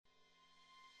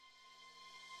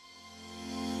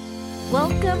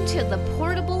Welcome to the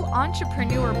Portable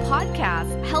Entrepreneur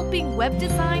Podcast, helping web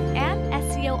design and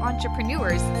SEO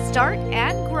entrepreneurs start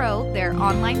and grow their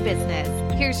online business.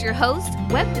 Here's your host,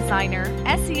 web designer,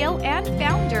 SEO, and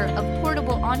founder of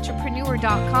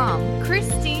PortableEntrepreneur.com,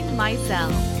 Christine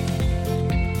Meisel.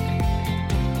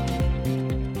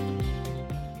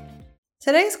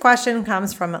 Today's question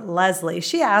comes from Leslie.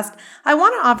 She asked, I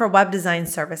want to offer web design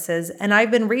services, and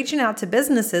I've been reaching out to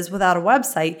businesses without a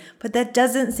website, but that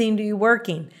doesn't seem to be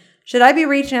working. Should I be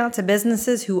reaching out to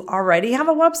businesses who already have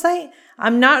a website?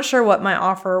 I'm not sure what my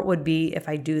offer would be if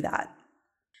I do that.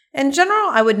 In general,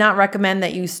 I would not recommend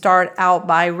that you start out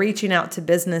by reaching out to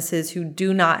businesses who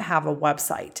do not have a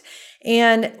website.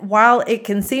 And while it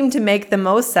can seem to make the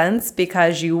most sense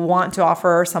because you want to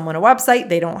offer someone a website,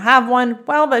 they don't have one,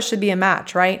 well, that should be a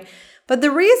match, right? But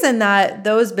the reason that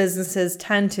those businesses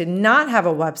tend to not have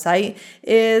a website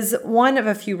is one of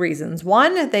a few reasons.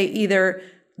 One, they either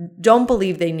don't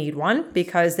believe they need one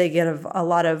because they get a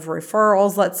lot of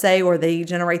referrals, let's say, or they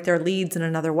generate their leads in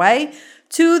another way.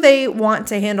 Two, they want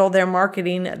to handle their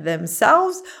marketing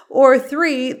themselves. Or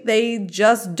three, they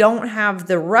just don't have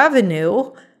the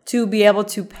revenue to be able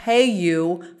to pay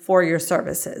you for your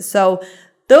services. So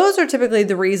those are typically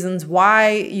the reasons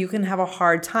why you can have a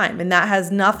hard time. And that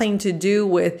has nothing to do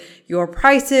with your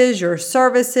prices, your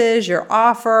services, your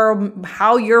offer,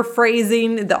 how you're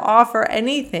phrasing the offer,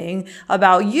 anything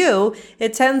about you.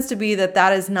 It tends to be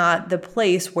that is not the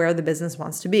place where the business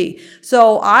wants to be.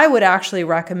 So I would actually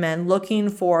recommend looking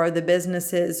for the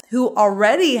businesses who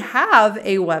already have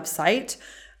a website,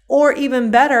 or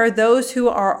even better, those who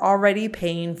are already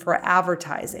paying for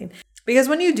advertising. Because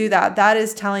when you do that, that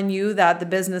is telling you that the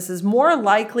business is more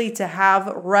likely to have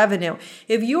revenue.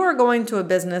 If you are going to a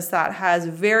business that has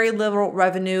very little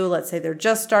revenue, let's say they're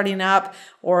just starting up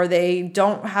or they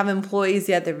don't have employees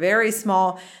yet, they're very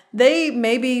small, they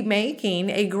may be making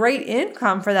a great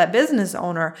income for that business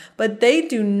owner, but they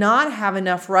do not have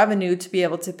enough revenue to be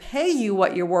able to pay you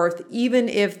what you're worth, even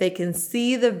if they can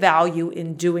see the value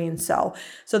in doing so.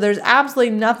 So there's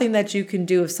absolutely nothing that you can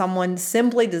do if someone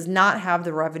simply does not have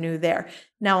the revenue there.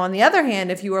 Now, on the other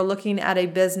hand, if you are looking at a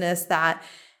business that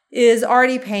is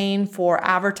already paying for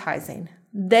advertising,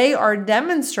 they are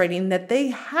demonstrating that they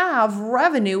have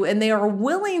revenue and they are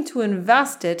willing to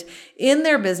invest it in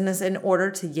their business in order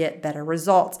to get better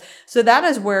results. So that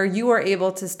is where you are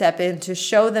able to step in to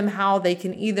show them how they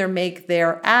can either make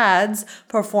their ads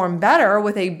perform better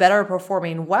with a better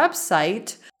performing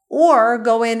website, or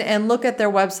go in and look at their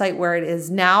website where it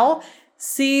is now,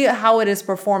 see how it is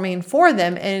performing for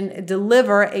them, and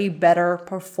deliver a better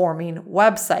performing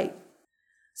website.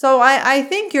 So I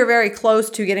think you're very close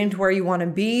to getting to where you want to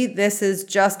be. This is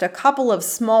just a couple of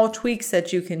small tweaks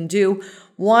that you can do.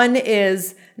 One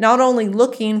is not only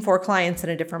looking for clients in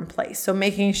a different place, so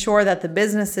making sure that the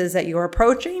businesses that you're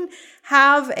approaching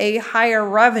have a higher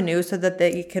revenue so that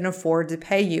they can afford to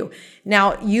pay you.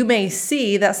 Now, you may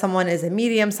see that someone is a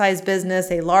medium-sized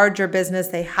business, a larger business,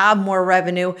 they have more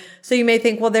revenue. So you may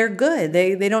think, well, they're good.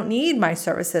 They don't need my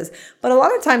services. But a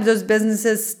lot of times those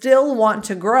businesses still want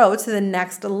to grow to the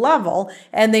next level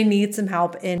and they need some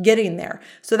help in getting there.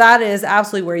 So that is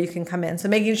absolutely where you can come in. So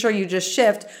making sure you just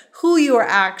shift who you are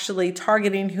actually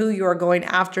targeting, who you are going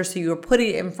after, so you are putting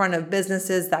it in front of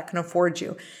businesses that can afford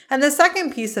you. And the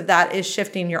second piece of that is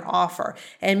shifting your offer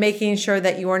and making sure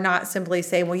that you are not simply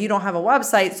saying, well, you don't have a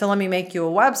website, so let me make you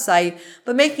a website,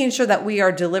 but making sure that we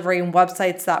are delivering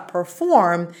websites that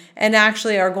perform and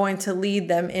actually are going to lead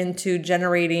them into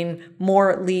generating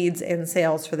more leads and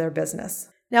sales for their business.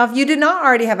 Now, if you did not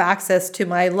already have access to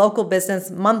my local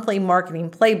business monthly marketing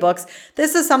playbooks,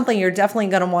 this is something you're definitely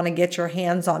going to want to get your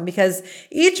hands on, because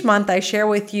each month I share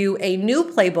with you a new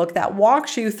playbook that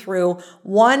walks you through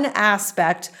one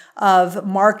aspect of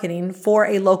marketing for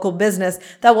a local business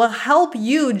that will help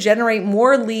you generate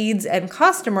more leads and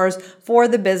customers for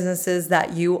the businesses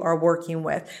that you are working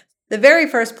with. The very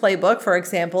first playbook, for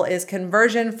example, is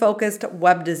conversion-focused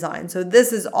web design. So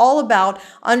this is all about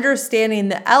understanding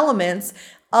the elements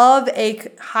of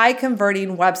a high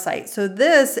converting website. So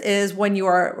this is when you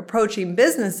are approaching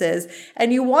businesses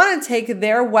and you want to take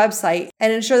their website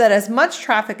and ensure that as much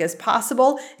traffic as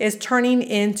possible is turning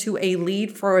into a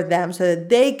lead for them so that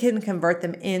they can convert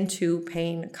them into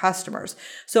paying customers.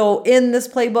 So in this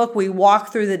playbook, we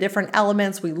walk through the different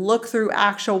elements. We look through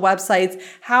actual websites,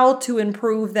 how to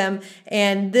improve them.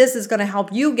 And this is going to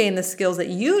help you gain the skills that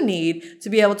you need to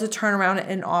be able to turn around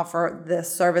and offer the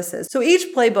services. So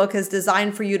each playbook is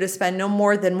designed for for you to spend no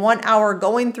more than 1 hour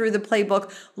going through the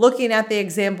playbook, looking at the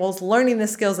examples, learning the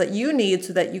skills that you need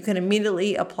so that you can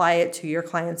immediately apply it to your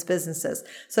clients' businesses.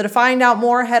 So to find out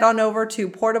more, head on over to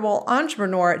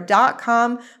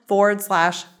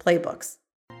portableentrepreneur.com/playbooks.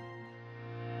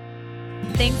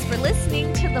 Thanks for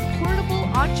listening to the Portable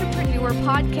Entrepreneur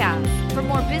Podcast. For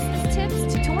more business tips,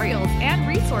 tutorials, and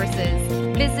resources,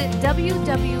 visit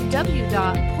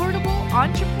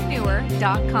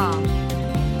www.portableentrepreneur.com.